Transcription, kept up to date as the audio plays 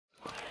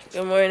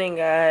Good morning,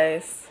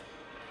 guys.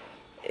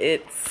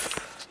 It's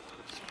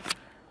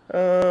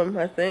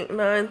I think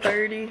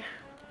 9:30,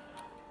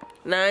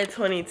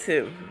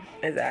 9:22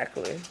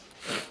 exactly.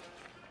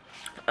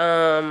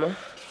 I've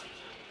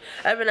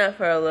been up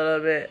for a little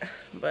bit,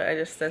 but I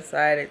just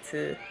decided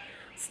to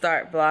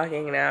start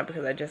vlogging now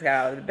because I just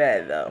got out of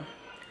bed though.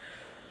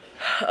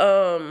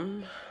 I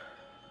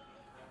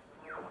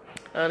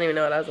don't even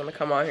know what I was gonna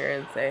come on here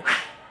and say,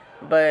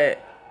 but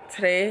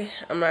today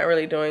I'm not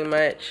really doing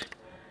much,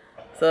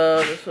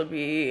 so this will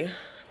be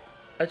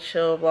a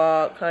chill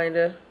vlog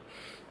kinda.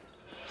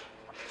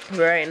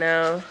 Right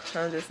now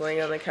I'm just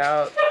laying on the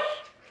couch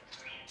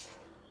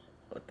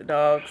with the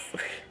dogs,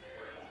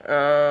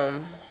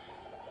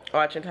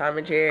 watching Tom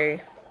and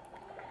Jerry,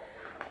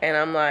 and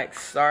I'm like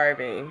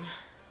starving,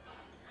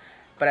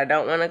 but I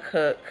don't want to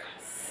cook,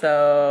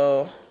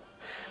 so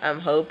I'm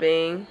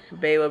hoping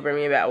Bae will bring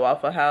me back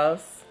Waffle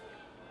House.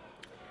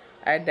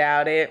 I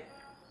doubt it,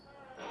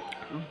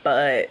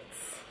 but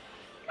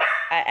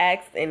I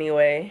asked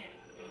anyway.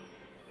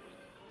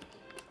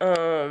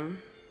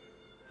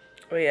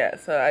 But yeah,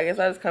 so I guess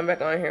I'll just come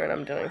back on here when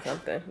I'm doing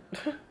something.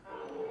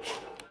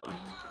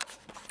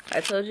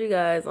 I told you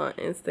guys on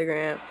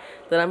Instagram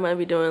that I'm gonna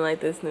be doing like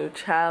this new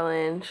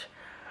challenge.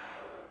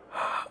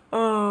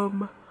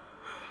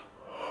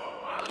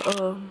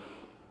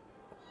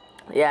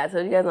 Yeah, I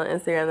told you guys on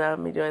Instagram that I'm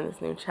gonna be doing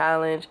this new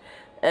challenge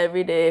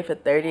every day for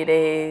 30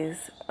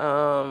 days.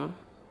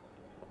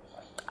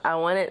 I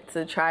wanted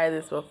to try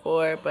this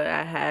before, but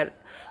I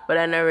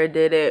never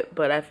did it.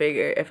 But I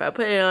figured if I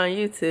put it on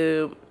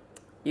YouTube,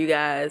 you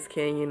guys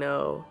can, you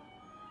know,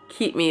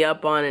 keep me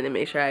up on it and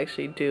make sure I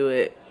actually do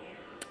it.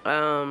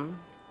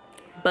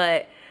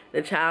 But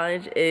the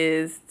challenge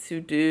is to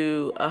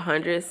do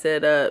 100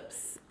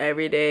 sit-ups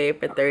every day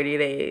for 30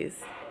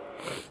 days.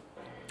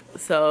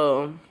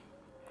 So,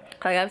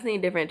 like, I've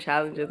seen different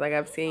challenges. Like,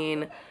 I've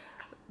seen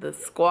the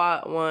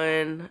squat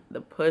one,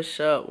 the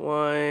push-up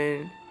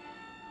one,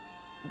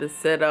 the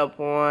sit-up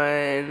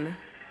one.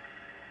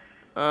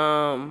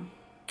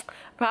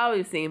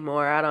 Probably seen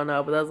more, I don't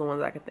know, but those are the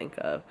ones I can think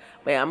of.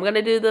 But yeah, I'm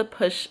gonna do the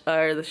push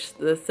or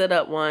the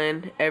sit-up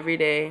one every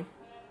day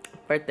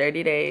for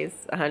 30 days,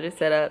 100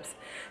 sit-ups.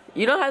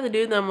 You don't have to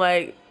do them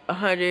like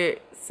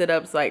 100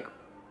 sit-ups, like,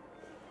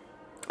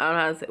 I don't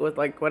know how to say, with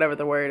like whatever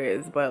the word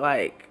is, but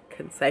like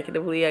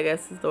consecutively, I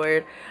guess is the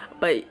word.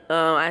 But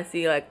I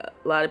see like a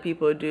lot of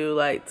people do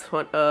like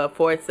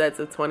 4 sets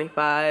of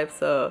 25,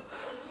 so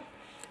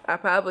I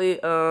probably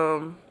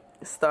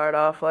start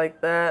off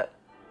like that,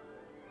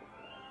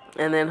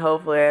 and then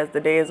hopefully as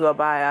the days go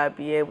by I'll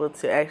be able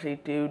to actually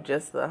do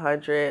just the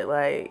 100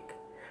 like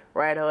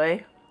right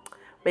away.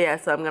 But yeah,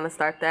 so I'm gonna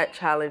start that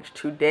challenge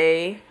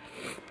today.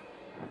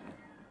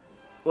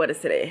 What is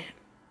today?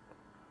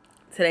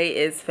 Today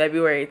is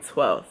February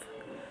 12th.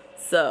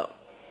 So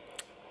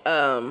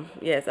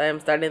yes, I am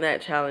starting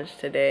that challenge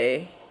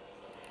today,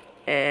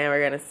 and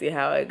we're gonna see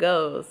how it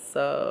goes.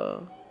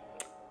 So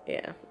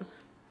yeah,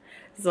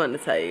 just wanted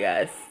to tell you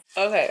guys.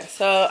 Okay,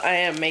 so I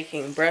am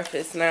making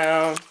breakfast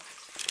now.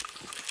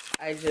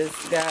 I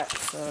just got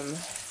some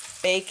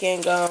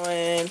bacon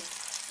going,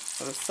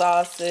 some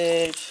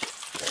sausage,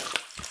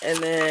 and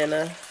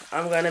then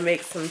I'm gonna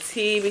make some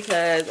tea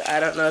because I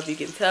don't know if you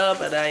can tell,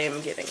 but I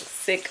am getting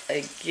sick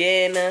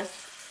again.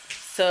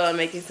 So I'm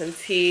making some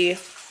tea,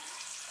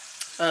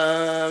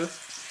 and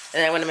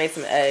I want to make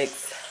some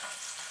eggs.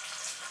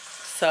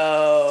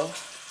 So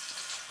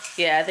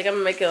yeah, I think I'm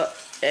gonna make I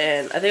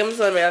think I'm just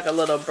gonna make like a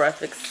little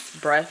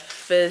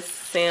breakfast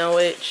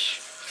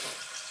sandwich.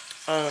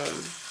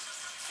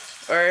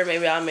 Or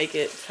maybe I'll make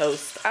it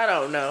toast. I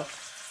don't know.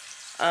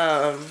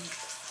 But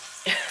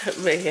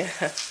yeah,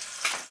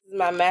 this is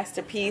my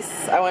masterpiece.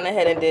 I went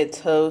ahead and did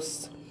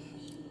toast,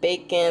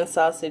 bacon,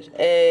 sausage,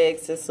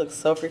 eggs. This looks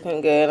so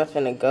freaking good. I'm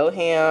finna go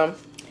ham.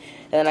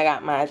 And then I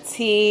got my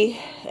tea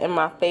in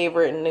my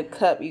favorite new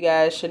cup you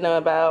guys should know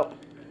about.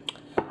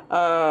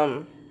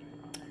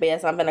 But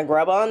yes, I'm gonna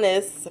grub on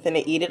this. I'm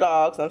gonna eat it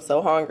all because I'm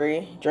so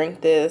hungry. Drink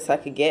this so I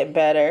could get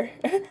better.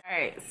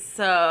 Alright,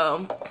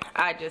 so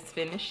I just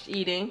finished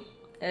eating.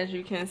 As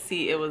you can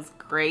see, it was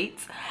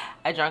great.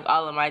 I drank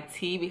all of my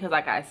tea because,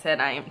 like I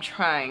said, I am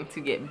trying to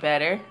get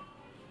better.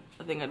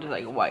 I think I just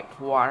like wiped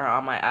water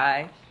on my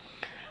eye.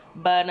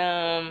 But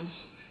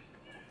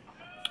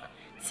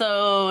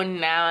so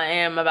now I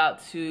am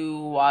about to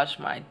wash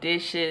my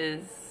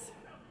dishes.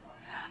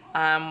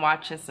 I'm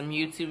watching some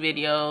YouTube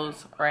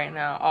videos right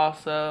now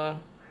also.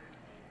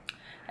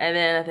 And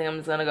then I think I'm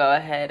just gonna go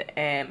ahead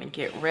and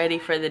get ready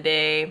for the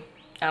day.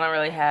 I don't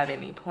really have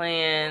any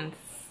plans.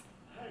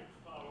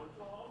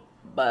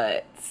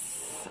 But,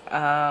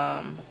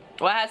 well,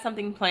 I have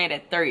something planned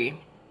at 3.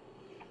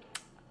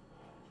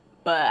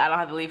 But I don't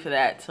have to leave for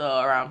that till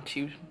around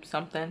 2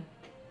 something.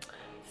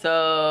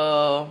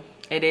 So,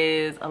 it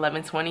is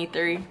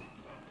 11:23.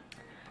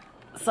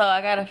 So,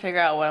 I gotta figure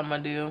out what I'm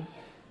gonna do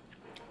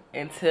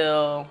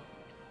until,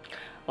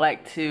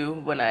 like, 2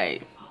 when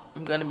I'm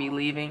gonna be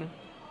leaving.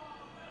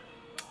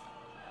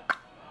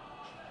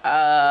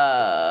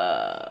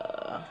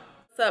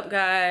 What's up,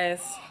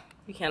 guys?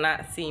 You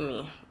cannot see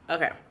me.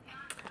 Okay.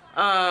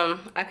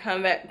 I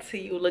come back to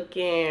you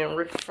looking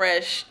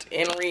refreshed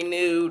and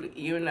renewed,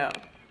 you know.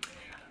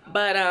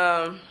 But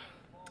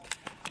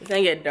it's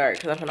gonna get dark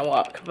because I'm gonna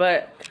walk.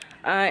 But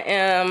I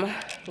am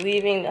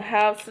leaving the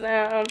house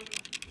now.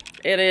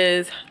 It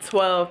is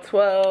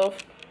 12:12.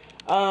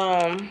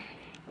 I'm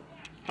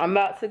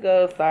about to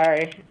go,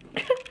 sorry.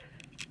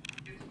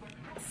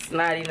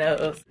 Snotty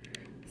nose.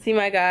 See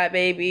my god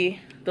baby,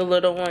 the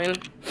little one,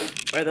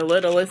 or the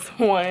littlest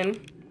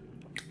one.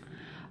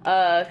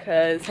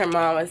 Cause her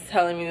mom was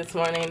telling me this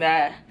morning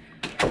that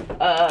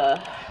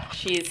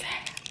she's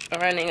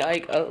running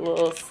like a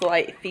little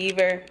slight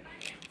fever,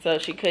 so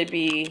she could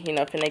be, you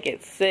know, finna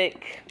get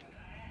sick.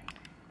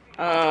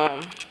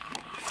 I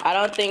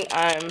don't think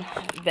I'm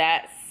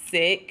that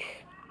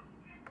sick,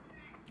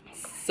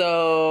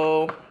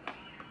 so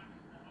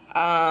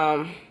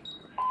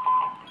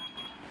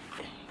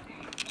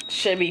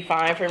should be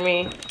fine for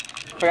me.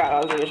 Forgot what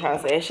I was even trying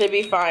to say. It should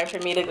be fine for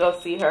me to go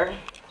see her.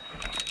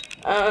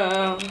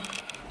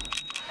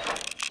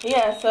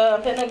 Yeah, so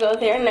I'm gonna go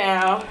there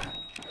now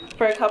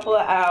for a couple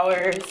of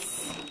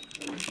hours,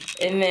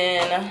 and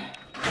then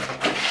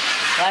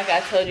like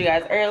I told you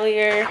guys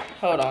earlier,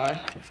 hold on,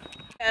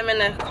 I'm in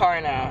the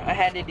car now. I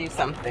had to do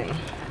something,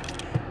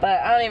 but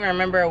I don't even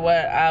remember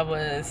what I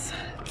was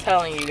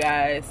telling you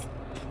guys.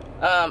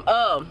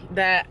 Oh,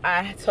 that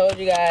I told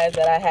you guys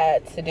that I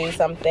had to do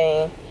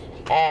something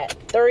at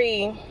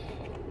 3,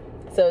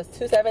 so it's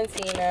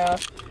 2:17 now.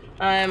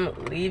 I'm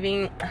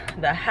leaving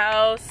the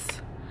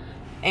house,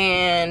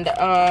 and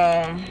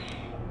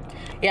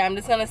yeah, I'm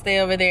just gonna stay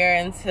over there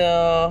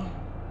until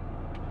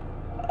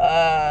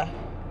I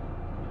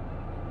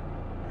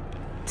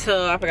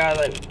forgot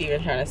what I was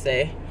even trying to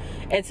say,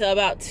 until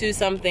about 2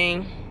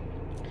 something,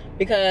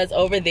 because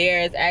over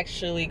there is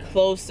actually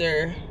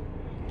closer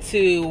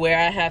to where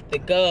I have to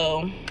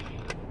go,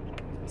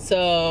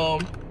 so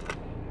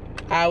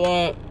I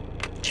won't.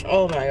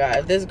 Oh my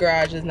god, this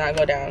garage does not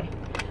go down.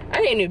 I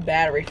need a new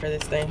battery for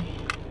this thing.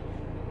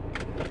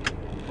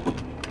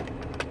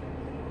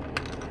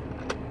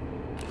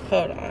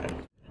 Hold on.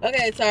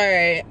 Okay,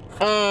 sorry.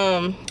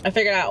 I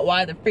figured out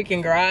why the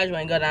freaking garage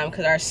wouldn't go down,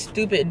 because our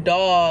stupid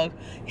dog,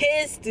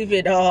 his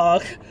stupid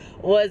dog,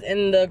 was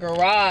in the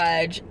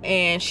garage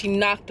and she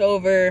knocked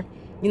over,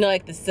 you know,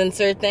 like the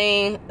sensor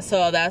thing,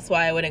 so that's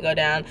why it wouldn't go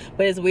down.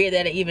 But it's weird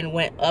that it even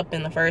went up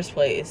in the first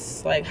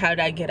place. Like, how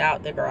did I get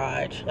out the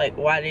garage? Like,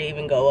 why did it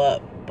even go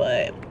up?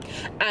 But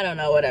I don't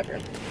know, whatever.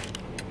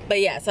 But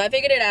yeah, so I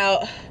figured it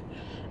out.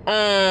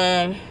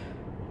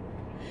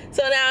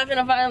 So now I'm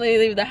gonna finally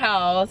leave the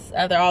house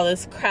after all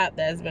this crap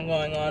that's been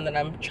going on that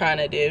I'm trying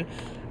to do.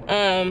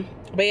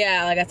 But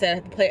yeah, like I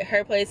said,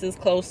 her place is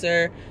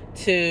closer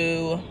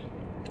to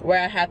where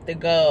I have to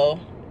go,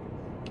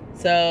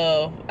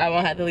 so I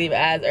won't have to leave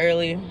as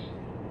early.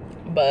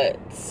 But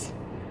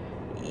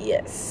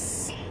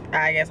yes,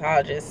 I guess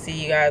I'll just see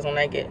you guys when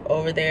I get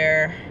over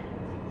there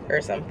or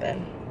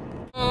something.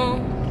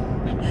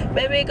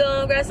 Baby,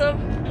 go grab some,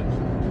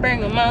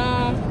 bring them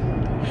on.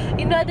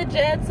 You know the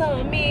jet's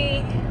on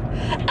me.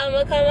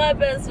 I'ma come my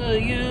best for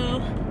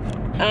you.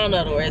 I don't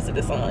know the words to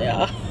this song,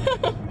 y'all.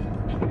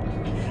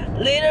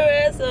 Leave the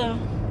rest of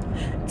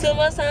too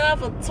much time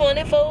for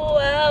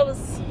 24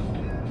 hours.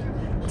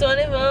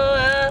 24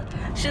 hours.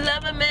 She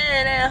love a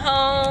man at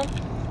home.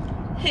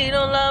 He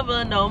don't love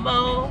her no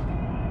more.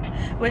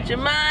 With your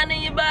mind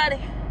and your body.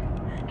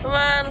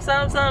 Mind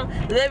something.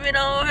 Baby,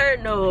 don't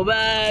hurt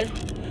nobody.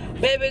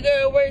 Baby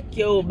girl, work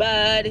your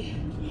body.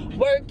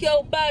 Work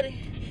your body.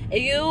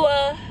 And you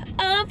are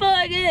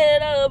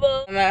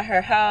unforgettable. I'm at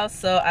her house,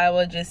 so I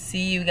will just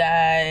see you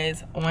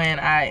guys when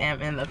I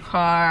am in the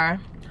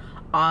car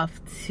off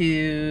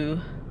to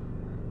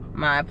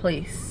my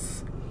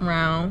place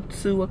around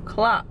 2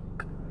 o'clock.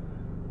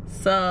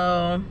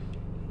 So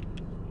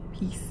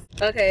peace.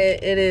 Okay,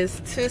 it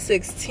is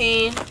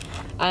 2:16.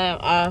 I am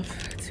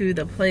off to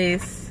the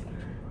place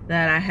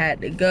that I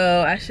had to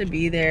go. I should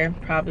be there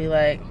probably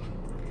like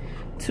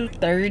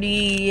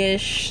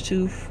 2:30-ish,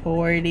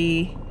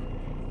 2:40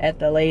 at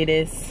the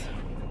latest.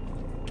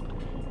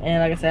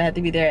 And like I said, I had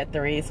to be there at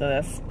 3, so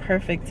that's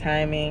perfect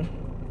timing.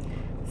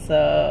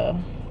 So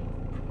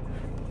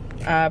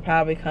I'll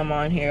probably come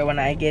on here when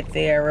I get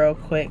there real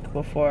quick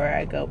before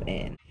I go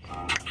in.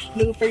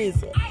 New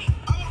freezer.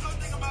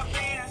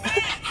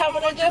 How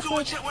about I just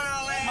switch?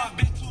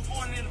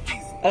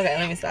 Okay,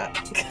 let me stop.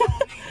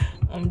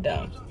 I'm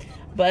dumb.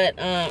 But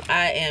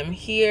I am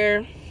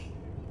here.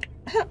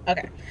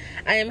 Okay,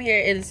 I am here.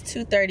 It is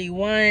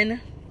 2:31.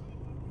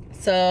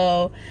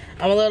 So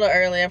I'm a little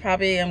early. I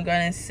probably am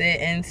gonna sit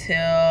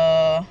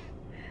until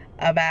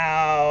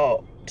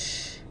about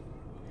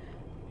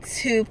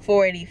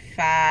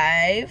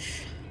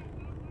 2:45.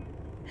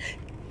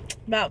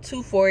 About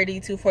 2:40,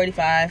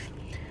 2:45,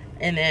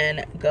 and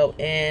then go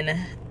in.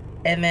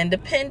 And then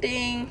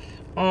depending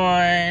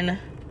on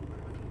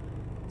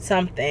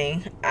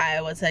something,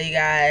 I will tell you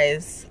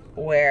guys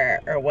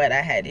where or what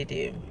I had to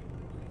do.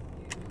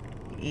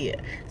 Yeah,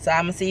 so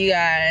I'm gonna see you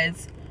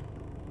guys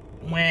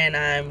when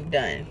I'm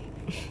done.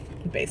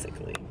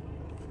 basically.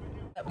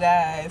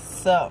 Guys,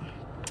 so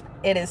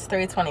it is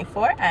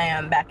 3:24. I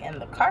am back in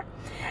the car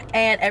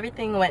and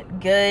everything went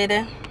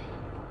good.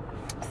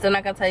 Still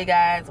not gonna tell you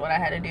guys what I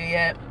had to do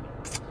yet,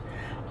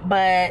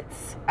 but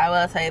I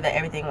will tell you that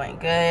everything went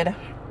good.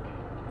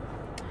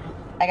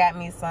 I got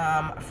me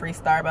some free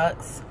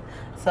Starbucks,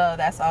 so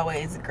that's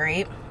always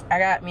great. I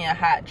got me a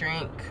hot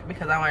drink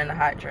because I wanted a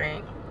hot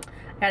drink.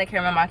 I got a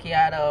caramel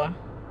macchiato.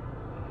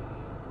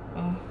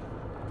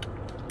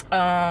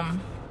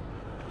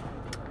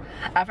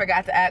 I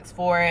forgot to ask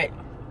for it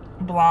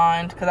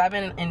blonde because I've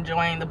been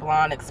enjoying the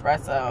blonde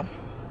espresso.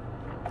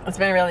 It's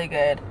been really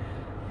good,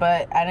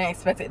 but I didn't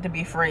expect it to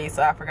be free,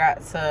 so I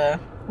forgot to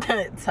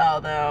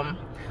tell them,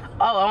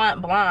 oh, I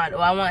want blonde, oh,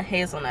 I want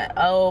hazelnut,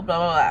 oh, blah,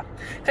 blah, blah.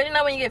 Because you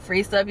know when you get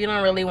free stuff, you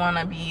don't really want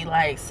to be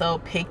like so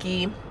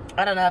picky.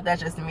 I don't know if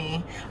that's just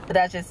me, but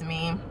that's just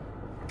me.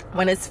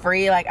 When it's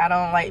free, like, I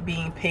don't like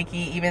being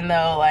picky, even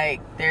though like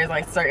there's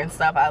like certain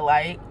stuff I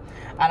like.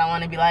 I don't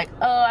want to be like,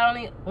 oh,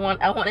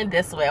 I want it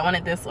this way, I want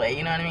it this way,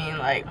 you know what I mean?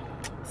 Like,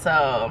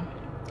 so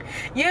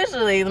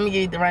usually, let me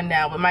give you the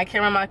rundown. With my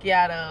caramel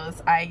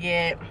macchiatos, I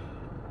get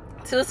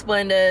 2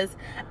 Splendas,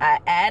 I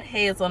add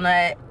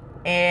hazelnut,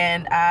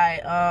 and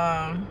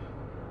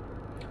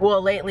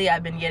well, lately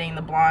I've been getting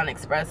the blonde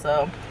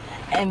espresso,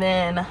 and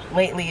then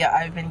lately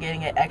I've been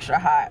getting it extra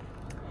hot.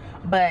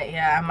 But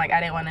yeah, I'm like, I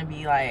didn't want to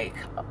be like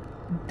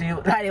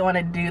I didn't want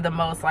to do the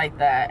most like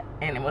that,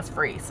 and it was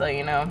free, so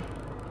you know,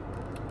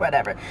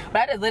 whatever.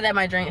 But I just looked at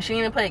my drink. She didn't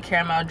even put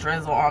caramel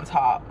drizzle on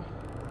top.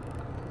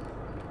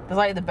 It's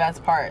like the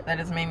best part that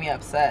just made me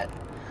upset.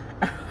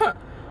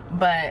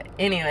 But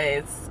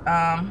anyways,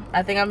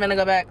 I think I'm gonna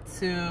go back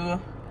to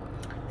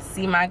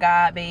see my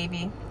god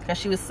baby because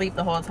she was asleep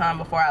the whole time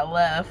before I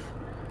left.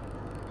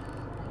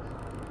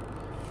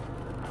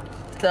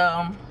 So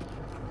I'm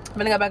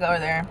gonna go back over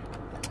there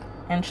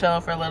and chill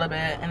for a little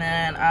bit, and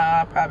then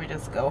I'll probably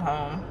just go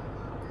home.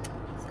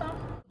 So,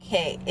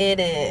 okay, it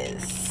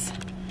is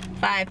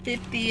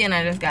 5:50 and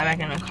I just got back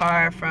in the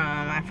car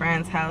from my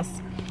friend's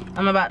house.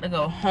 I'm about to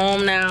go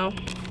home now.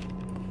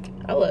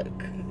 I look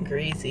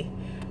greasy,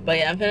 but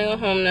yeah, I'm gonna go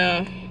home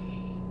now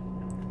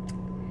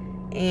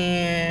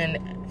and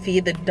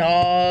feed the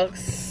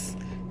dogs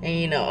and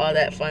you know, all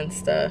that fun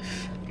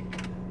stuff.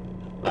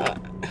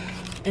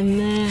 And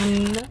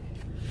then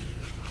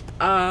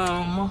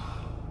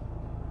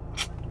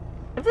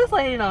if this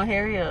lady don't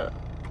hurry up,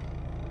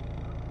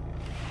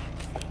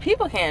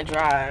 people can't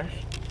drive.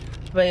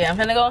 But yeah, I'm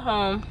gonna go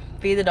home,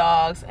 feed the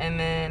dogs, and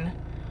then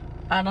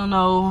I don't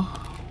know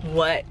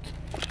what.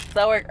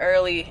 So I work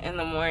early in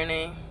the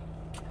morning.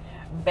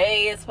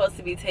 Bae is supposed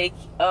to be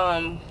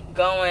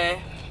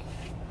going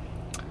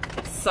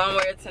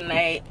somewhere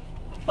tonight,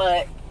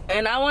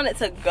 and I wanted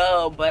to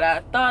go, but I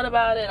thought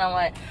about it and I'm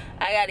like,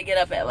 I gotta get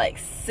up at like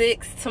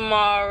 6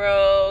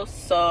 tomorrow,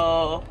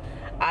 so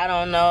I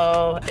don't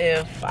know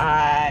if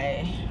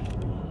I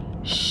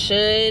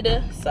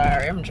should.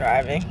 Sorry, I'm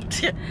driving.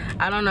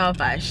 I don't know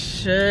if I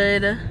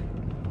should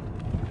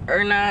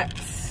or not,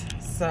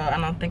 so I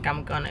don't think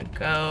I'm gonna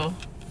go,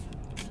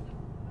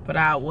 but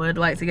I would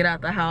like to get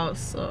out the house,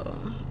 so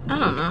I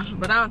don't know,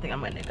 but I don't think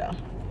I'm gonna go.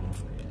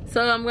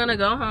 So I'm gonna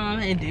go home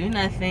and do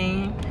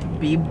nothing,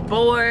 be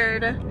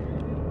bored,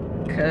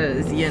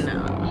 cause you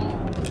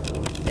know,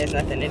 there's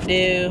nothing to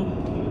do.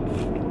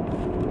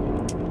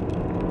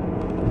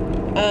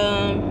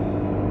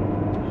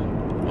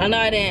 I know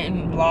I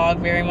didn't vlog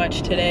very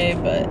much today,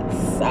 but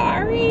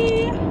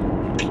sorry.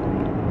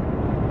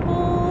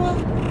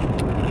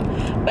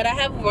 But I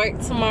have work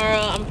tomorrow.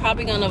 I'm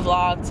probably gonna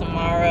vlog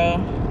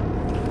tomorrow,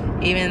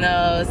 even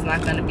though it's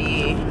not gonna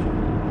be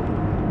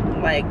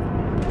like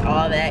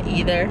all that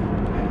either.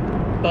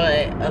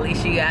 But at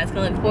least you guys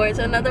can look forward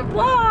to another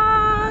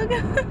vlog.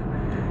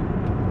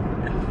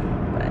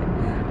 But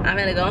I'm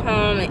gonna go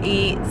home and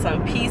eat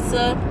some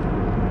pizza,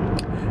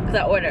 because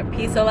I ordered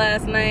pizza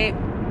last night.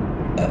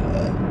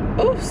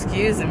 Oh,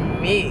 excuse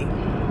me.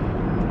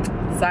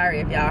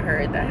 Sorry if y'all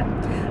heard that.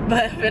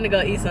 But I'm gonna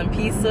go eat some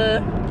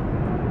pizza.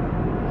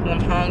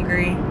 I'm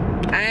hungry.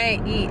 I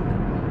ain't eat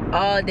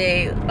all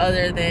day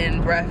other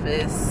than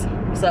breakfast.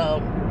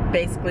 So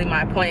basically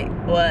my point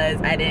was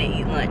I didn't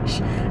eat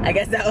lunch. I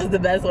guess that was the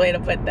best way to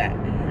put that.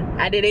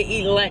 I didn't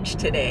eat lunch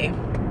today.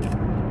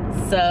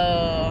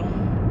 So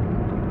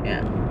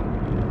yeah.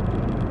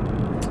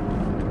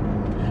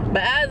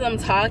 But as I'm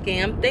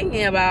talking, I'm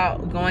thinking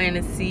about going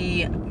to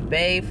see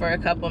Bae for a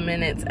couple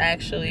minutes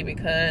actually,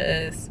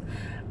 because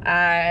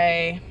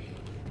I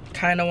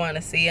kind of want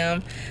to see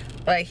him.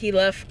 Like, he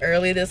left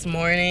early this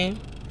morning,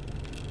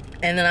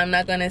 and then I'm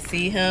not gonna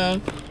see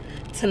him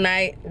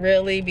tonight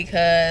really,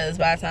 because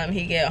by the time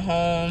he get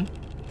home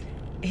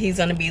he's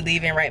gonna be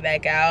leaving right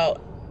back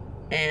out,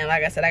 and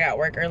like I said, I got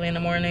work early in the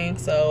morning,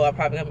 so I'm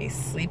probably gonna be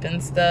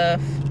sleeping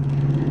stuff.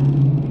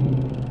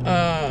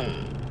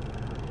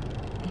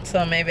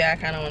 So maybe I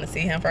kind of want to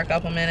see him for a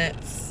couple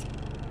minutes.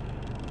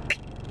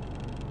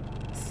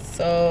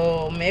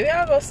 So maybe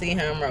I'll go see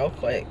him real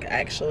quick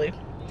actually,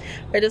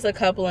 for just a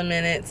couple of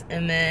minutes,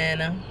 and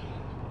then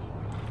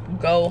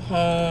go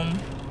home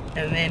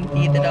and then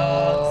feed the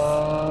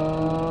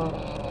dogs.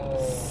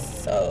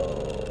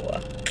 So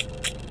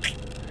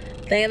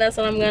I think that's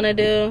what I'm gonna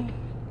do.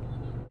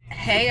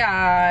 Hey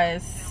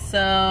guys, so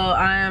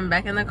I am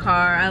back in the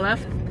car. I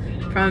left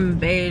from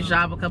Bay's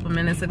job a couple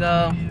minutes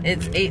ago.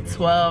 It's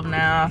 8:12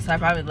 now, so I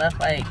probably left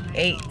like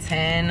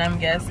 8:10, I'm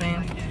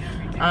guessing.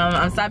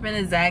 I'm stopping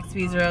at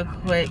Zaxby's real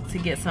quick to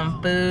get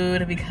some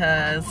food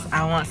because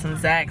I want some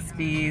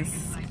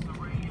Zaxby's,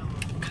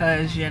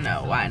 because you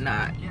know, why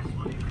not?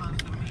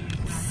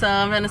 So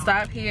I'm gonna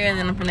stop here and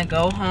then I'm gonna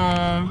go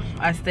home.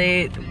 I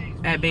stayed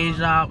at Bay's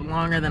job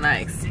longer than I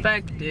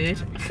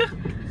expected.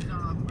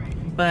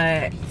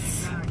 But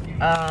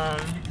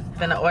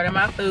gonna order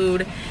my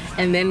food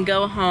and then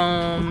go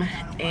home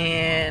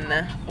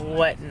and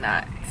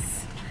whatnot.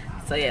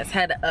 So yes,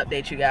 had to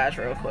update you guys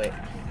real quick.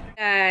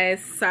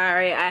 Guys,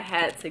 sorry, I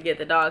had to get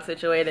the dog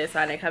situated, so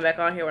I didn't come back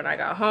on here when I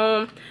got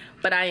home.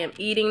 But I am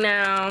eating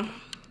now.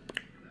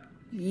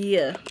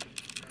 Yeah.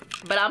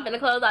 But I'm gonna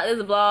close out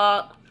this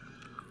vlog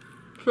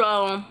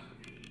so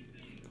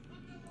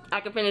I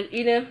can finish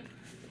eating.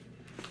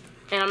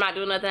 And I'm not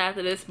doing nothing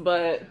after this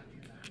but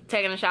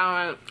taking a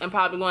shower and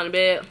probably going to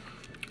bed.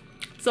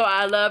 So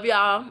I love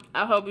y'all.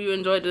 I hope you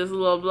enjoyed this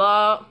little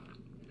vlog.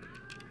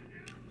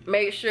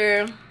 Make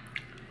sure,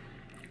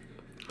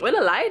 with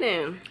the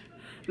lighting,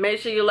 make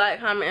sure you like,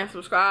 comment, and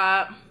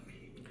subscribe.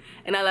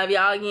 And I love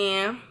y'all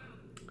again.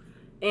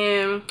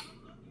 And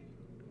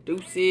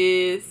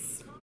deuces.